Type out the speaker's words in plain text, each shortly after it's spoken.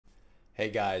Hey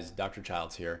guys, Dr.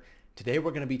 Childs here. Today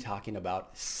we're going to be talking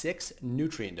about 6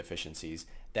 nutrient deficiencies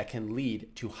that can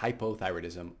lead to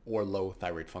hypothyroidism or low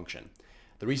thyroid function.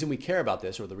 The reason we care about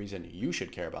this, or the reason you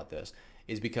should care about this,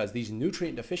 is because these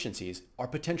nutrient deficiencies are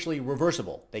potentially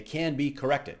reversible. They can be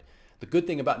corrected. The good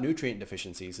thing about nutrient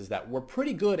deficiencies is that we're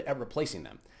pretty good at replacing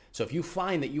them. So if you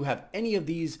find that you have any of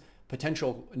these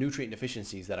potential nutrient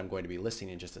deficiencies that I'm going to be listing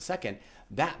in just a second,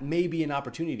 that may be an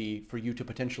opportunity for you to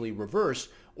potentially reverse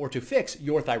or to fix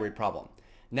your thyroid problem.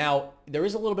 Now, there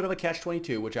is a little bit of a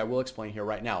catch-22, which I will explain here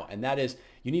right now, and that is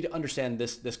you need to understand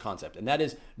this concept, and that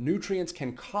is nutrients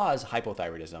can cause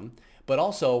hypothyroidism, but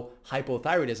also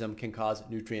hypothyroidism can cause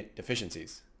nutrient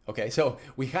deficiencies. Okay, so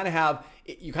you kind of have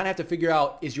to figure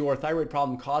out, is your thyroid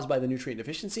problem caused by the nutrient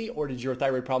deficiency, or did your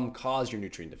thyroid problem cause your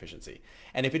nutrient deficiency?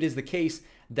 And if it is the case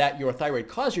that your thyroid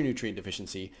caused your nutrient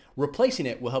deficiency, replacing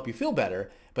it will help you feel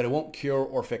better, but it won't cure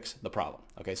or fix the problem.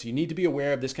 Okay, so you need to be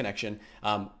aware of this connection.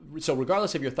 So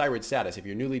regardless of your thyroid status, if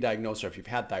you're newly diagnosed or if you've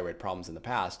had thyroid problems in the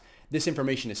past, this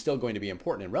information is still going to be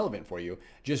important and relevant for you.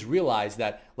 Just realize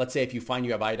that, let's say if you find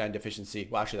you have iodine deficiency,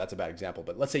 well actually that's a bad example,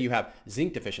 but let's say you have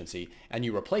zinc deficiency and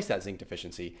you replace that zinc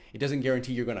deficiency, it doesn't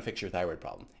guarantee you're going to fix your thyroid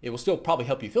problem. It will still probably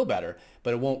help you feel better,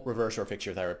 but it won't reverse or fix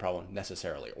your thyroid problem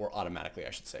necessarily, or automatically I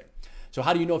should say. So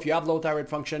how do you know if you have low thyroid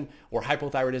function or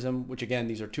hypothyroidism, which again,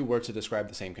 these are two words to describe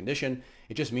the same condition?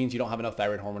 It just means you don't have enough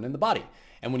thyroid hormone in the body.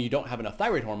 And when you don't have enough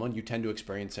thyroid hormone, you tend to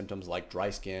experience symptoms like dry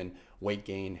skin, weight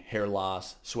gain, hair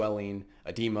loss, swelling,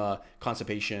 edema,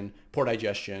 constipation, poor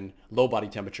digestion, low body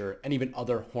temperature, and even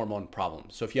other hormone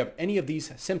problems. So if you have any of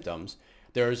these symptoms,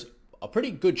 there's a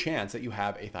pretty good chance that you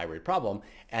have a thyroid problem.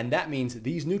 And that means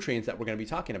these nutrients that we're going to be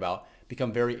talking about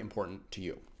become very important to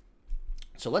you.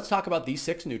 So let's talk about these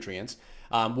 6 nutrients.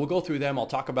 We'll go through them. I'll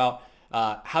talk about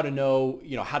how to know,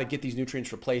 how to get these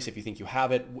nutrients replaced if you think you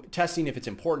have it, testing if it's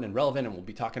important and relevant, and we'll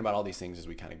be talking about all these things as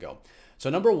we kind of go. So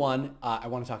number 1, I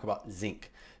want to talk about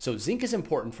zinc. So zinc is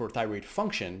important for thyroid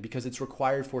function because it's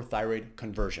required for thyroid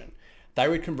conversion.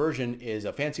 Thyroid conversion is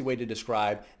a fancy way to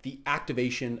describe the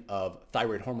activation of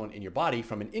thyroid hormone in your body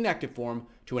from an inactive form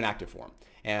to an active form.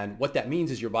 And what that means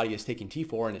is your body is taking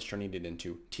T4 and it's turning it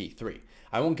into T3.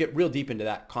 I won't get real deep into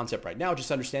that concept right now,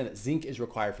 just understand that zinc is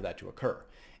required for that to occur.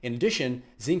 In addition,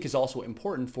 zinc is also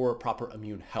important for proper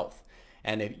immune health.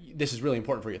 And this is really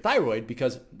important for your thyroid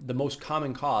because the most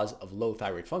common cause of low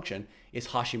thyroid function is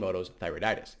Hashimoto's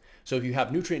thyroiditis. So if you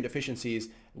have nutrient deficiencies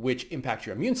which impact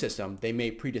your immune system, they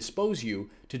may predispose you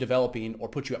to developing or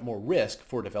put you at more risk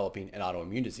for developing an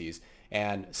autoimmune disease.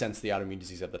 And since the autoimmune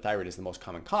disease of the thyroid is the most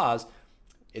common cause,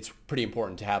 it's pretty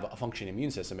important to have a functioning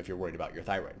immune system if you're worried about your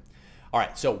thyroid. All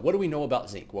right, so what do we know about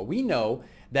zinc? Well, we know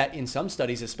that in some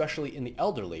studies, especially in the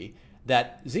elderly,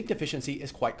 that zinc deficiency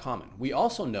is quite common. We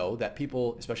also know that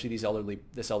people, especially this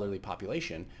elderly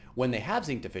population, when they have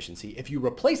zinc deficiency, if you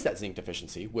replace that zinc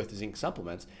deficiency with zinc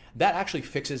supplements, that actually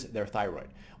fixes their thyroid.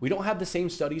 We don't have the same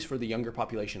studies for the younger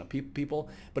population of people,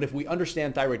 but if we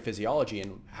understand thyroid physiology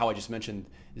and how I just mentioned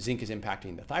zinc is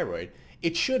impacting the thyroid,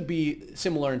 it should be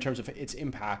similar in terms of its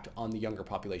impact on the younger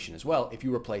population as well if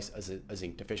you replace a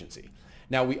zinc deficiency.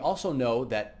 Now, we also know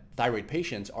that thyroid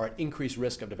patients are at increased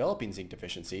risk of developing zinc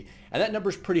deficiency, and that number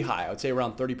is pretty high. I would say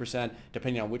around 30%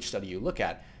 depending on which study you look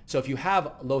at. So if you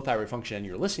have low thyroid function and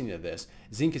you're listening to this,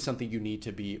 zinc is something you need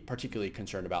to be particularly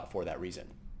concerned about for that reason.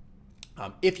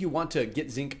 If you want to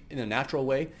get zinc in a natural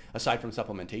way, aside from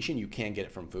supplementation, you can get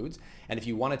it from foods. And if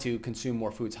you wanted to consume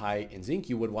more foods high in zinc,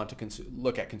 you would want to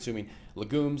look at consuming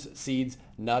legumes, seeds,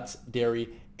 nuts, dairy,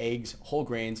 eggs, whole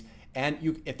grains. And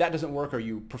if that doesn't work or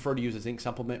you prefer to use a zinc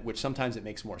supplement, which sometimes it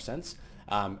makes more sense,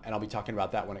 and I'll be talking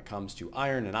about that when it comes to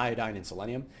iron and iodine and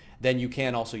selenium, then you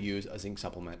can also use a zinc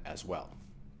supplement as well.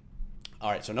 All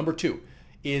right, so number 2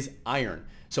 is iron.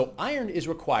 So iron is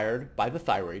required by the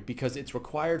thyroid because it's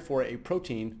required for a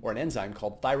protein or an enzyme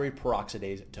called thyroid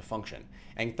peroxidase to function.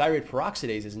 And thyroid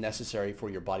peroxidase is necessary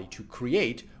for your body to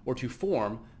create or to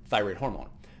form thyroid hormone.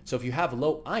 So if you have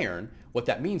low iron, what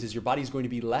that means is your body is going to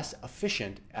be less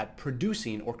efficient at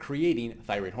producing or creating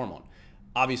thyroid hormone.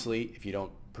 Obviously, if you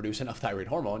don't produce enough thyroid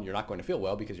hormone, you're not going to feel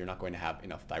well because you're not going to have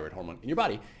enough thyroid hormone in your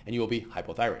body and you will be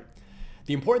hypothyroid.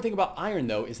 The important thing about iron,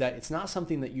 though, is that it's not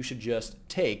something that you should just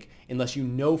take unless you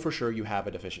know for sure you have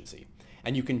a deficiency.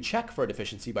 And you can check for a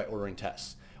deficiency by ordering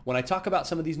tests. When I talk about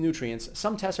some of these nutrients,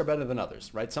 some tests are better than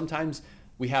others, right? Sometimes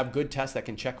we have good tests that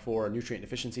can check for nutrient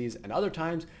deficiencies, and other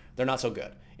times they're not so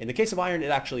good. In the case of iron,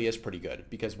 it actually is pretty good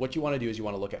because what you want to do is you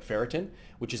want to look at ferritin,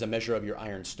 which is a measure of your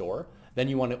iron store. Then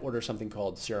you want to order something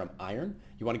called serum iron.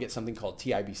 You want to get something called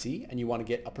TIBC, and you want to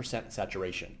get a %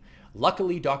 saturation.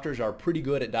 Luckily, doctors are pretty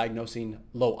good at diagnosing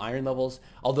low iron levels,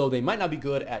 although they might not be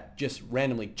good at just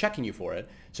randomly checking you for it.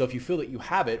 So if you feel that you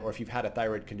have it, or if you've had a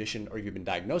thyroid condition, or you've been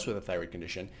diagnosed with a thyroid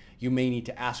condition, you may need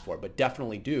to ask for it, but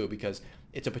definitely do, because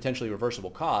it's a potentially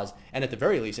reversible cause. And at the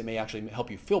very least, it may actually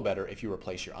help you feel better if you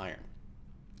replace your iron.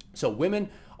 So women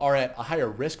are at a higher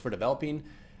risk for developing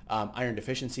iron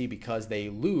deficiency because they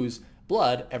lose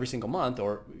blood every single month,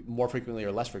 or more frequently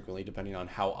or less frequently, depending on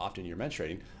how often you're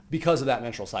menstruating, because of that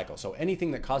menstrual cycle. So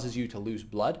anything that causes you to lose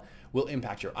blood will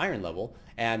impact your iron level,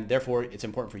 and therefore it's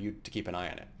important for you to keep an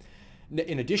eye on it.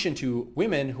 In addition to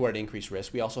women who are at increased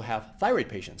risk, we also have thyroid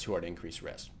patients who are at increased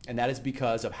risk. And that is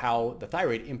because of how the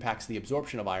thyroid impacts the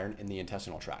absorption of iron in the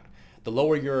intestinal tract. The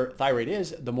lower your thyroid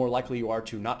is, the more likely you are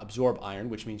to not absorb iron,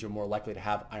 which means you're more likely to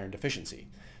have iron deficiency.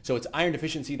 So it's iron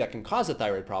deficiency that can cause a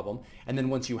thyroid problem. And then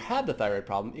once you have the thyroid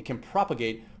problem, it can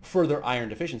propagate further iron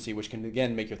deficiency, which can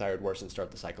again make your thyroid worse and start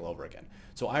the cycle over again.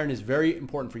 So iron is very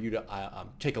important for you to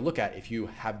take a look at if you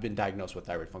have been diagnosed with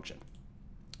thyroid function.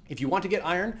 If you want to get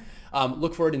iron,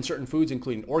 look for it in certain foods,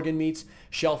 including organ meats,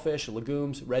 shellfish,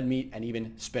 legumes, red meat, and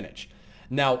even spinach.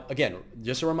 Now, again,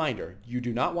 just a reminder, you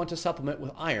do not want to supplement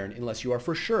with iron unless you are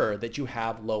for sure that you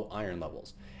have low iron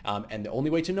levels. And the only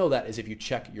way to know that is if you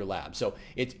check your lab. So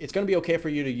it's going to be okay for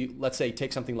you to, let's say,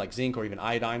 take something like zinc or even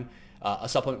iodine, a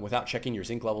supplement without checking your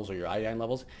zinc levels or your iodine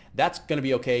levels. That's going to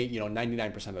be okay,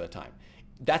 99% of the time.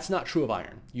 That's not true of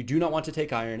iron. You do not want to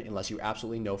take iron unless you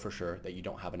absolutely know for sure that you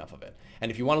don't have enough of it. And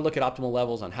if you want to look at optimal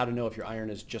levels on how to know if your iron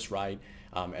is just right,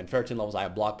 and ferritin levels, I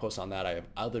have blog posts on that. I have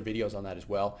other videos on that as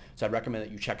well. So I'd recommend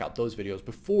that you check out those videos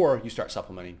before you start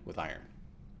supplementing with iron.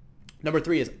 Number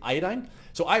 3 is iodine.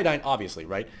 So iodine, obviously,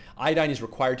 right? Iodine is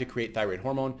required to create thyroid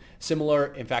hormone,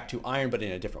 similar, in fact, to iron, but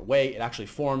in a different way. It actually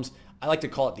forms, I like to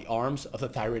call it the arms of the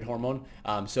thyroid hormone.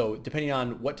 So depending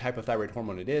on what type of thyroid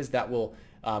hormone it is, that will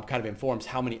kind of informs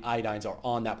how many iodines are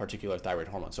on that particular thyroid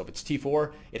hormone. So if it's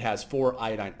T4, it has 4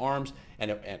 iodine arms,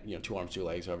 and 2 arms, 2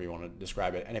 legs, however you want to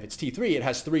describe it. And if it's T3, it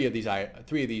has 3 of these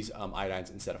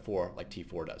iodines instead of 4, like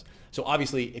T4 does. So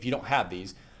obviously, if you don't have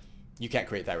these, you can't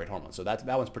create thyroid hormone. So that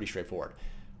one's pretty straightforward.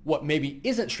 What maybe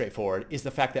isn't straightforward is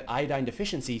the fact that iodine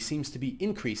deficiency seems to be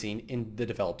increasing in the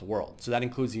developed world. So that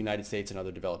includes the United States and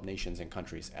other developed nations and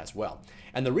countries as well.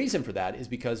 And the reason for that is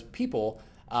because people,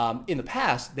 in the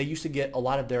past, they used to get a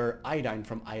lot of their iodine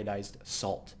from iodized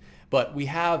salt. But we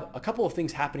have a couple of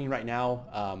things happening right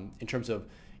now in terms of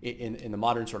in the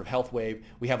modern sort of health wave.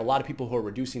 We have a lot of people who are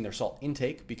reducing their salt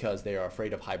intake because they are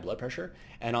afraid of high blood pressure.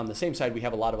 And on the same side, we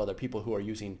have a lot of other people who are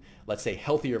using, let's say,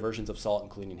 healthier versions of salt,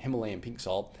 including Himalayan pink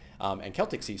salt and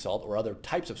Celtic sea salt, or other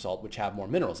types of salt which have more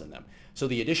minerals in them. So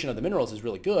the addition of the minerals is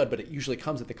really good, but it usually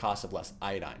comes at the cost of less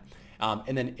iodine.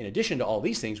 And then in addition to all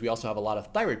these things, we also have a lot of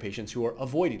thyroid patients who are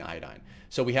avoiding iodine.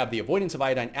 So we have the avoidance of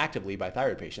iodine actively by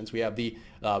thyroid patients. We have the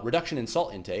reduction in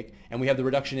salt intake, and we have the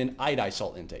reduction in iodized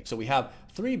salt intake. So we have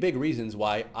 3 big reasons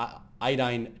why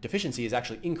iodine deficiency is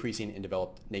actually increasing in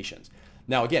developed nations.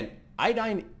 Now, again,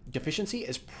 iodine deficiency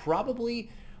is probably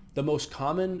the most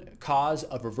common cause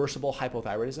of reversible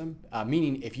hypothyroidism,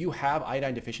 meaning if you have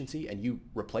iodine deficiency and you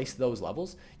replace those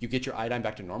levels, you get your iodine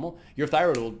back to normal, your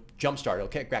thyroid will jumpstart, it'll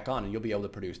kick back on, and you'll be able to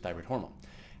produce thyroid hormone.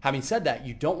 Having said that,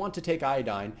 you don't want to take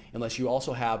iodine unless you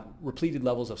also have repleted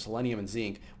levels of selenium and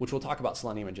zinc, which we'll talk about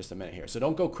selenium in just a minute here. So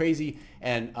don't go crazy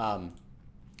and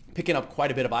picking up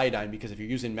quite a bit of iodine, because if you're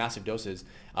using massive doses,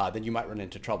 then you might run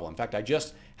into trouble. In fact, I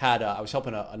just had, I was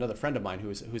helping another friend of mine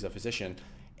who's a physician,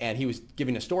 and he was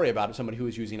giving a story about somebody who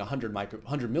was using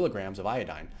 100 milligrams of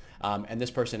iodine. And this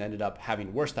person ended up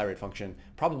having worse thyroid function,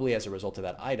 probably as a result of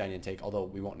that iodine intake, although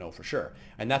we won't know for sure.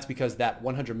 And that's because that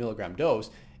 100 milligram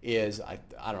dose is, I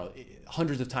don't know,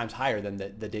 hundreds of times higher than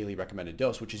the daily recommended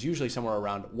dose, which is usually somewhere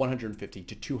around 150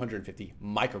 to 250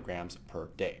 micrograms per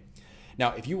day.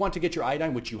 Now, if you want to get your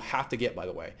iodine, which you have to get, by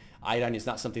the way, iodine is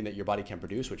not something that your body can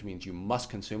produce, which means you must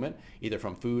consume it either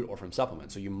from food or from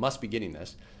supplements. So you must be getting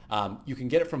this. You can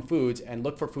get it from foods, and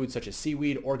look for foods such as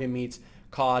seaweed, organ meats,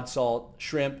 cod, salt,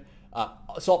 shrimp.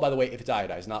 Salt, by the way, if it's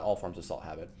iodized, not all forms of salt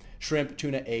have it. Shrimp,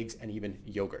 tuna, eggs, and even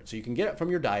yogurt. So you can get it from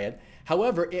your diet.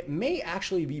 However, it may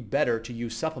actually be better to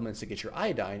use supplements to get your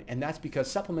iodine, and that's because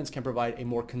supplements can provide a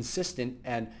more consistent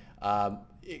and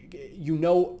you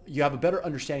have a better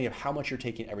understanding of how much you're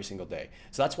taking every single day.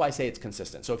 So that's why I say it's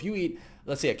consistent. So if you eat,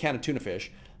 let's say, a can of tuna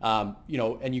fish, and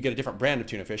you get a different brand of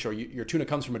tuna fish, or your tuna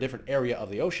comes from a different area of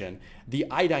the ocean, the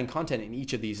iodine content in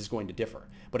each of these is going to differ.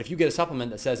 But if you get a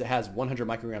supplement that says it has 100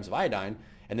 micrograms of iodine,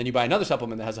 and then you buy another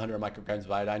supplement that has 100 micrograms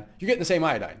of iodine, you're getting the same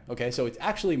iodine, okay? So it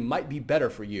actually might be better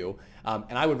for you,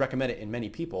 and I would recommend it in many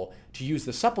people, to use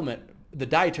the supplement the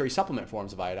dietary supplement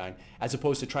forms of iodine, as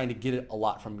opposed to trying to get it a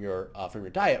lot from your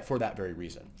diet for that very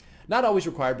reason. Not always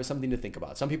required, but something to think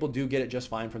about. Some people do get it just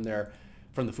fine from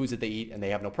the foods that they eat, and they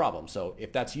have no problem. So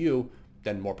if that's you,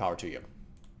 then more power to you.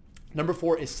 Number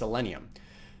 4 is selenium.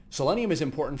 Selenium is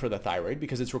important for the thyroid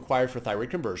because it's required for thyroid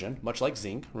conversion, much like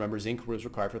zinc. Remember, zinc was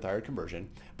required for thyroid conversion,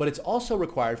 but it's also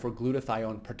required for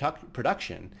glutathione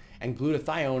production, and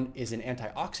glutathione is an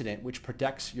antioxidant which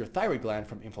protects your thyroid gland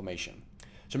from inflammation.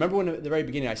 So remember when at the very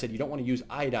beginning I said you don't want to use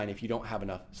iodine if you don't have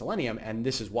enough selenium, and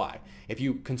this is why. If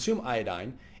you consume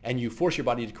iodine and you force your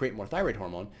body to create more thyroid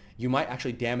hormone, you might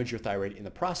actually damage your thyroid in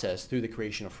the process through the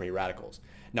creation of free radicals.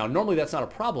 Now, normally that's not a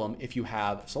problem if you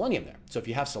have selenium there. So if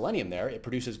you have selenium there, it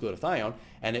produces glutathione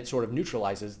and it sort of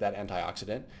neutralizes that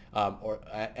antioxidant or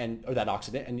that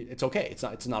oxidant, and it's okay.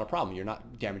 It's not a problem. You're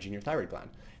not damaging your thyroid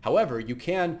gland. However, you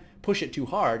can push it too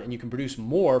hard and you can produce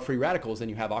more free radicals than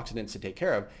you have oxidants to take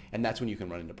care of, and that's when you can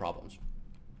run into problems.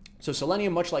 So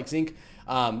selenium, much like zinc,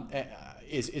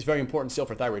 is very important still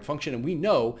for thyroid function, and we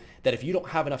know that if you don't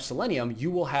have enough selenium, you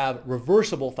will have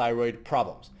reversible thyroid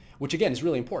problems, which again is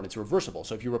really important. It's reversible.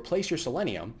 So if you replace your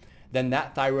selenium, then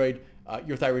that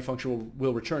your thyroid function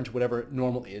will return to whatever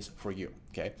normal is for you.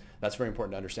 Okay, that's very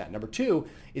important to understand. Number 2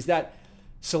 is that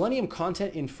selenium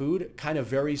content in food kind of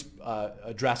varies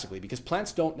drastically because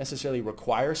plants don't necessarily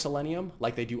require selenium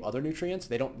like they do other nutrients.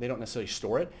 They don't necessarily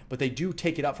store it, but they do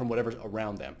take it up from whatever's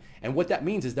around them. And what that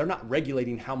means is they're not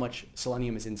regulating how much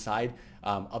selenium is inside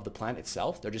of the plant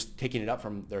itself. They're just taking it up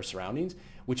from their surroundings,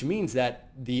 which means that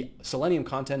the selenium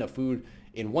content of food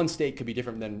in one state could be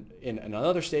different than in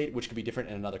another state, which could be different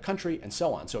in another country, and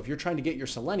so on. So if you're trying to get your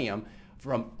selenium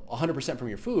from 100% from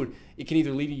your food, it can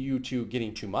either lead you to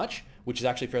getting too much, which is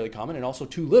actually fairly common, and also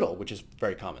too little, which is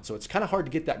very common. So it's kind of hard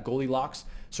to get that Goldilocks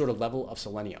sort of level of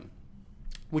selenium,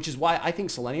 which is why I think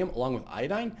selenium, along with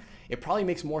iodine, it probably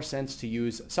makes more sense to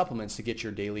use supplements to get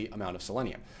your daily amount of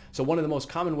selenium. So one of the most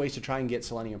common ways to try and get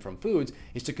selenium from foods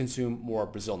is to consume more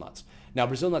Brazil nuts. Now,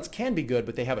 Brazil nuts can be good,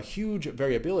 but they have a huge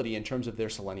variability in terms of their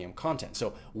selenium content.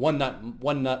 So one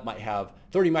nut might have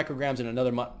 30 micrograms and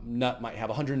another nut might have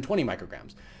 120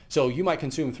 micrograms. So you might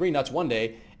consume 3 nuts one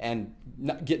day and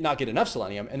not get enough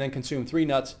selenium, and then consume 3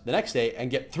 nuts the next day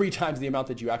and get 3 times the amount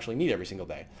that you actually need every single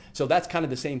day. So that's kind of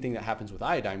the same thing that happens with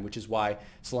iodine, which is why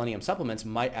selenium supplements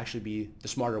might actually be the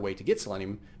smarter way to get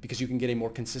selenium, because you can get a more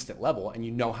consistent level and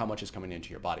you know how much is coming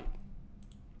into your body.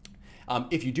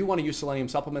 If you do want to use selenium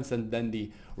supplements, then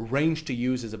the range to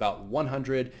use is about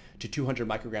 100 to 200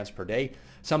 micrograms per day.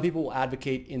 Some people will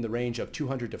advocate in the range of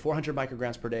 200 to 400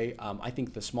 micrograms per day. I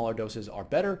think the smaller doses are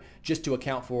better, just to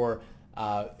account for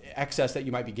excess that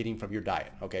you might be getting from your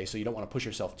diet. Okay, so you don't want to push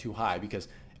yourself too high, because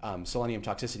selenium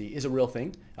toxicity is a real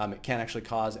thing. It can actually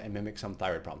cause and mimic some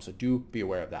thyroid problems, so do be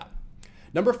aware of that.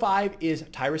 Number 5 is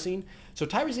tyrosine. So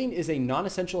tyrosine is a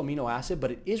non-essential amino acid,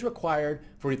 but it is required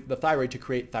for the thyroid to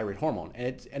create thyroid hormone.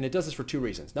 And it does this for 2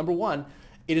 reasons. Number 1,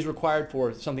 it is required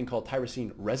for something called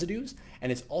tyrosine residues,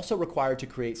 and it's also required to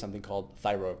create something called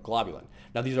thyroglobulin.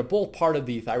 Now, these are both part of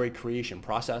the thyroid creation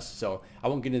process, so I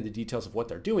won't get into the details of what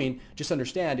they're doing. Just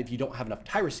understand, if you don't have enough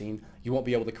tyrosine, you won't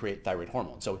be able to create thyroid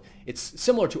hormone. So it's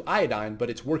similar to iodine, but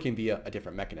it's working via a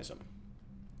different mechanism.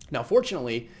 Now,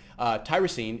 fortunately,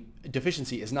 tyrosine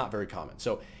deficiency is not very common.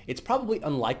 So it's probably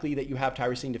unlikely that you have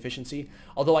tyrosine deficiency,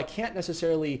 although I can't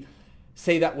necessarily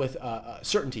say that with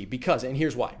certainty, because, and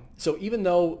here's why. So even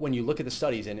though when you look at the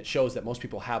studies and it shows that most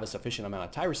people have a sufficient amount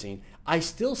of tyrosine, I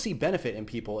still see benefit in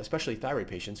people, especially thyroid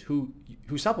patients, who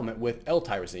supplement with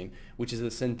L-tyrosine, which is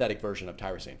a synthetic version of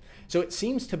tyrosine. So it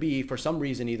seems to be, for some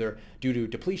reason, either due to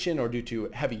depletion or due to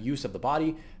heavy use of the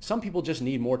body, some people just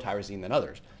need more tyrosine than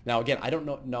others. Now, again, I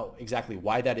don't know exactly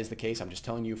why that is the case. I'm just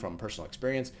telling you from personal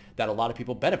experience that a lot of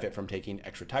people benefit from taking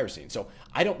extra tyrosine. So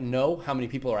I don't know how many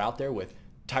people are out there with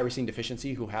tyrosine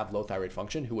deficiency who have low thyroid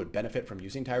function who would benefit from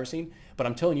using tyrosine, but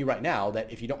I'm telling you right now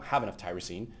that if you don't have enough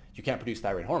tyrosine, you can't produce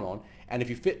thyroid hormone, and if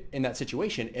you fit in that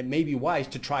situation, it may be wise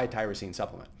to try a tyrosine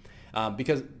supplement,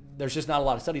 because there's just not a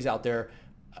lot of studies out there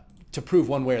to prove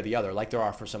one way or the other, like there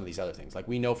are for some of these other things. Like,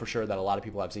 we know for sure that a lot of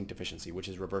people have zinc deficiency, which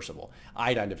is reversible.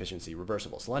 Iodine deficiency,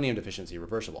 reversible. Selenium deficiency,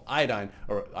 reversible. Iodine,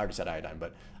 or I already said iodine,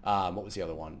 but what was the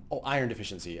other one? Oh, iron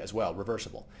deficiency as well,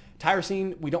 reversible.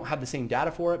 Tyrosine, we don't have the same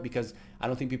data for it because I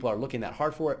don't think people are looking that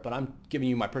hard for it, but I'm giving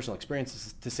you my personal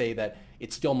experiences to say that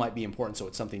it still might be important, so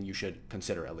it's something you should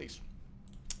consider at least.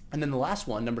 And then the last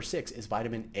one, number 6, is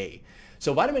vitamin A.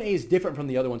 So vitamin A is different from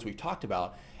the other ones we've talked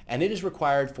about, and it is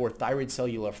required for thyroid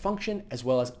cellular function as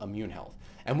well as immune health.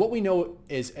 And what we know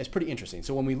is pretty interesting.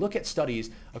 So when we look at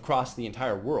studies across the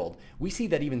entire world, we see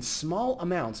that even small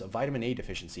amounts of vitamin A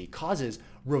deficiency causes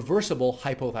reversible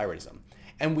hypothyroidism.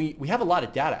 And we have a lot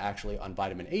of data actually on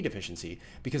vitamin A deficiency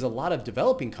because a lot of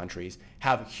developing countries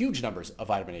have huge numbers of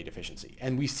vitamin A deficiency.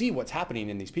 And we see what's happening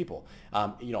in these people.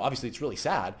 Obviously it's really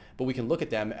sad, but we can look at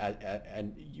them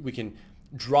and we can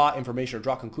draw information or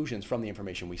draw conclusions from the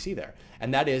information we see there.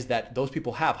 And that is that those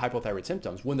people have hypothyroid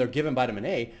symptoms. When they're given vitamin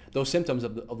A, those symptoms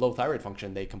of low thyroid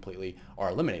function, they completely are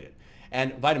eliminated.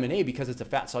 And vitamin A, because it's a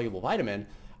fat-soluble vitamin,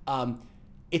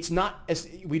 it's not as,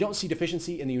 we don't see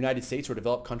deficiency in the United States or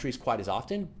developed countries quite as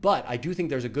often, but I do think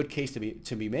there's a good case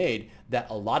to be made that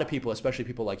a lot of people, especially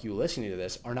people like you listening to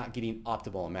this, are not getting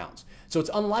optimal amounts. So it's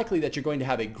unlikely that you're going to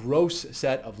have a gross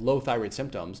set of low thyroid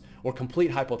symptoms or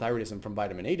complete hypothyroidism from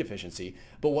vitamin A deficiency,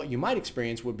 but what you might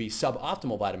experience would be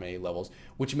suboptimal vitamin A levels,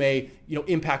 which may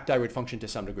impact thyroid function to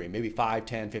some degree, maybe 5,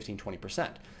 10, 15, 20%.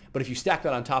 But if you stack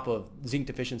that on top of zinc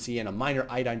deficiency and a minor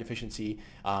iodine deficiency,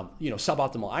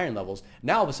 suboptimal iron levels,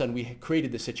 now all of a sudden we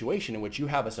created this situation in which you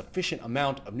have a sufficient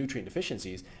amount of nutrient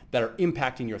deficiencies that are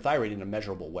impacting your thyroid in a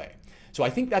measurable way. So I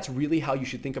think that's really how you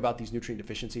should think about these nutrient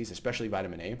deficiencies, especially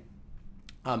vitamin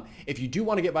A. If you do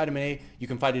want to get vitamin A, you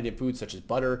can find it in foods such as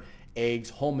butter, eggs,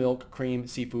 whole milk, cream,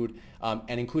 seafood,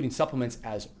 and including supplements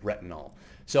as retinol.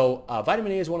 So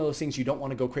vitamin A is one of those things you don't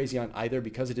want to go crazy on either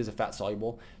because it is a fat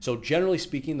soluble. So generally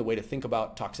speaking, the way to think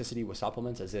about toxicity with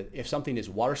supplements is that if something is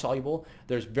water soluble,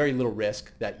 there's very little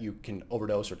risk that you can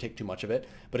overdose or take too much of it.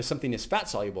 But if something is fat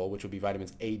soluble, which would be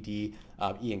vitamins A, D,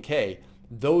 E, and K,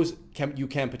 those you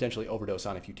can potentially overdose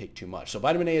on if you take too much. So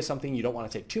vitamin A is something you don't want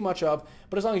to take too much of,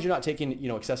 but as long as you're not taking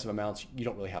excessive amounts, you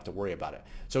don't really have to worry about it.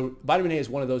 So vitamin A is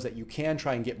one of those that you can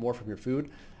try and get more from your food.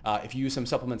 If you use some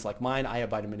supplements like mine, I have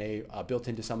vitamin A built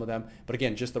into some of them, but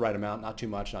again, just the right amount, not too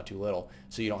much, not too little,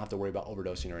 so you don't have to worry about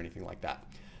overdosing or anything like that.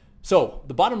 So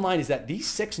the bottom line is that these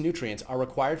 6 nutrients are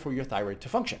required for your thyroid to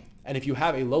function. And if you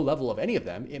have a low level of any of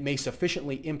them, it may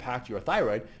sufficiently impact your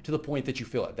thyroid to the point that you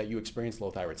feel it, that you experience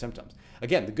low thyroid symptoms.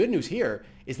 Again, the good news here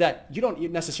is that you don't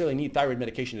necessarily need thyroid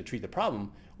medication to treat the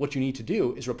problem. What you need to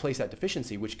do is replace that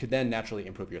deficiency, which could then naturally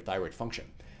improve your thyroid function.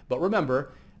 But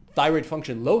remember, thyroid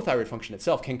function, low thyroid function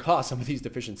itself can cause some of these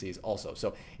deficiencies also.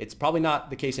 So it's probably not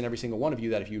the case in every single one of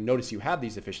you that if you notice you have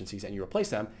these deficiencies and you replace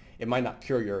them, it might not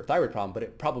cure your thyroid problem, but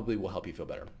it probably will help you feel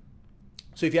better.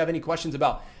 So if you have any questions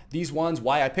about these ones,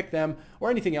 why I picked them, or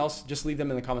anything else, just leave them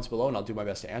in the comments below and I'll do my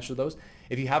best to answer those.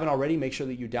 If you haven't already, make sure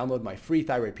that you download my free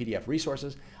thyroid PDF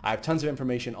resources. I have tons of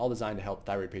information all designed to help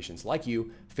thyroid patients like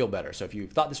you feel better. So if you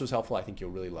thought this was helpful, I think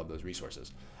you'll really love those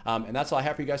resources. And that's all I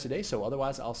have for you guys today. So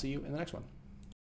otherwise, I'll see you in the next one.